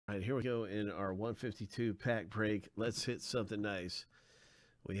right, here we go in our 152 pack break. Let's hit something nice.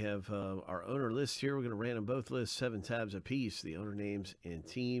 We have our owner list here. We're going to random both lists 7 times a piece. The owner names and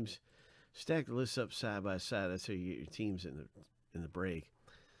teams. Stack the lists up side by side. That's how you get your teams in the break.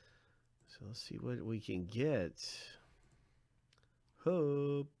 So let's see what we can get.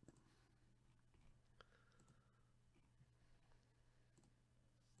 Hope.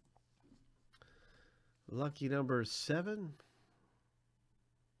 Lucky number 7.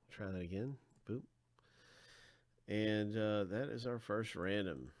 Try that again. Boop. And that is our first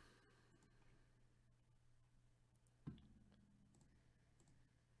random.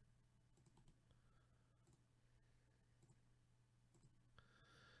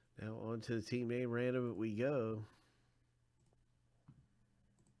 Now on to the team name random we go.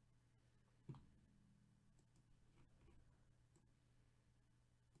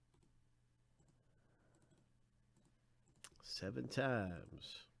 Seven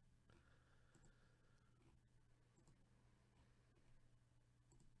times.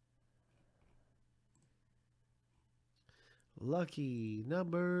 Lucky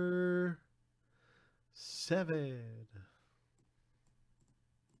number 7.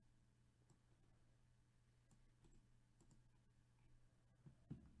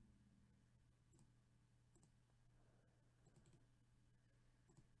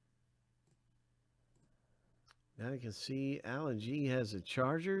 Now you can see Alan G has the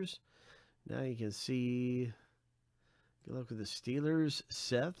Chargers. Now you can see, good luck with the Steelers,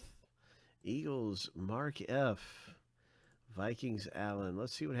 Seth. Eagles, Mark F. Vikings, Allen.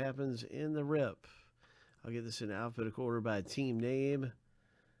 Let's see what happens in the rip. I'll get this in alphabetical order by team name.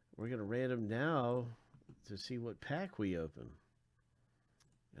 We're going to random now to see what pack we open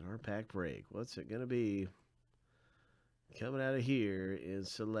in our pack break. What's it going to be? Coming out of here in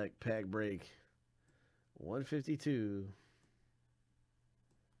select pack break 152.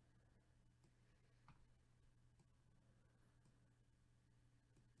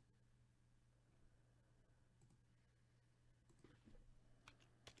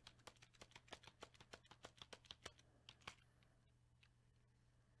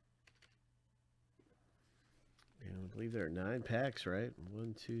 And I believe there are 9 packs, right?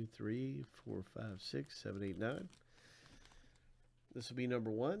 1, 2, 3, 4, 5, 6, 7, 8, 9. This will be number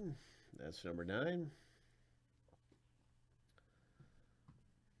 1. That's number 9.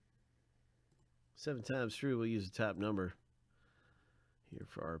 7 times through, we'll use the top number here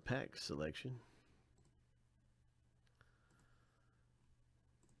for our pack selection.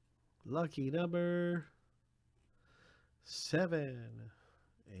 Lucky number 7.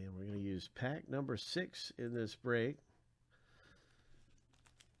 And we're going to use pack number 6 in this break.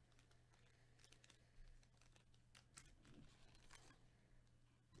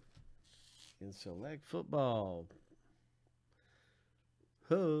 In select football.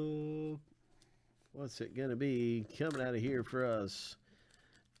 Hope. What's it going to be coming out of here for us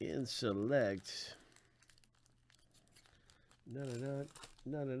in select? Nut.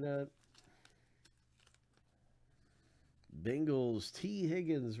 Bengals, T.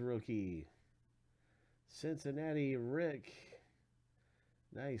 Higgins rookie. Cincinnati, Rick.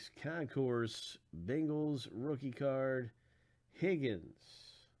 Nice concourse. Bengals rookie card. Higgins.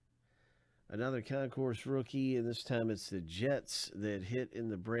 Another concourse rookie, and this time it's the Jets that hit in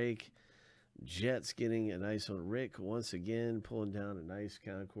the break. Jets getting a nice one. Rick once again pulling down a nice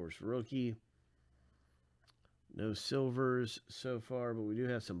concourse rookie. No silvers so far, but we do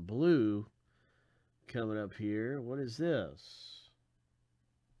have some blue coming up here. What is this?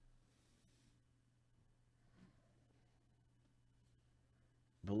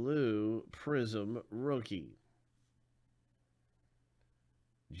 Blue Prism rookie.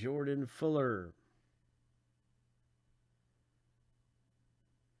 Jordan Fuller.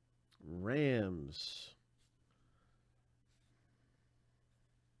 Rams.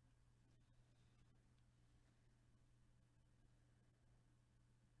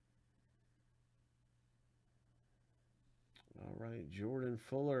 All right, Jordan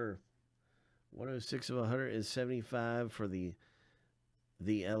Fuller. 106 of 175 for the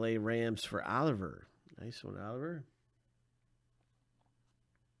LA Rams for Oliver. Nice one, Oliver.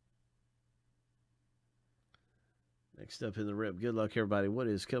 Next up in the rip. Good luck, everybody. What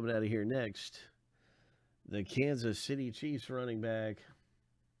is coming out of here next? The Kansas City Chiefs running back.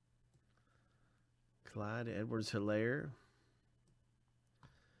 Clyde Edwards-Helaire.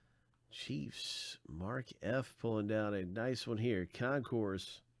 Chiefs. Mark F. pulling down a nice one here.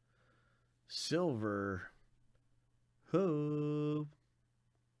 Concourse. Silver. Ho.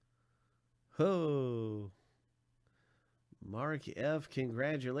 Mark F.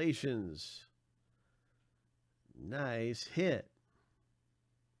 Congratulations. Nice hit.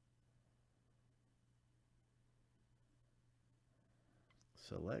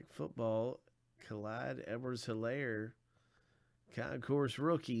 Select Football, Clyde Edwards-Helaire, Concourse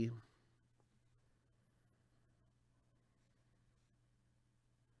rookie.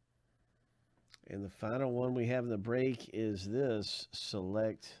 And the final one we have in the break is this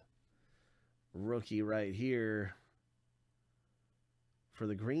select rookie right here for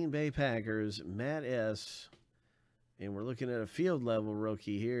the Green Bay Packers, Matt S. And we're looking at a field level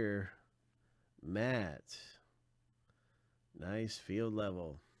rookie here, Matt. Nice field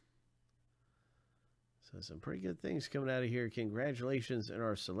level. So some pretty good things coming out of here. Congratulations in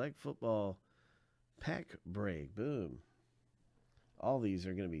our Select Football pack break. Boom. All these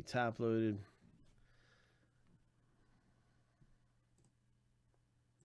are going to be top loaded.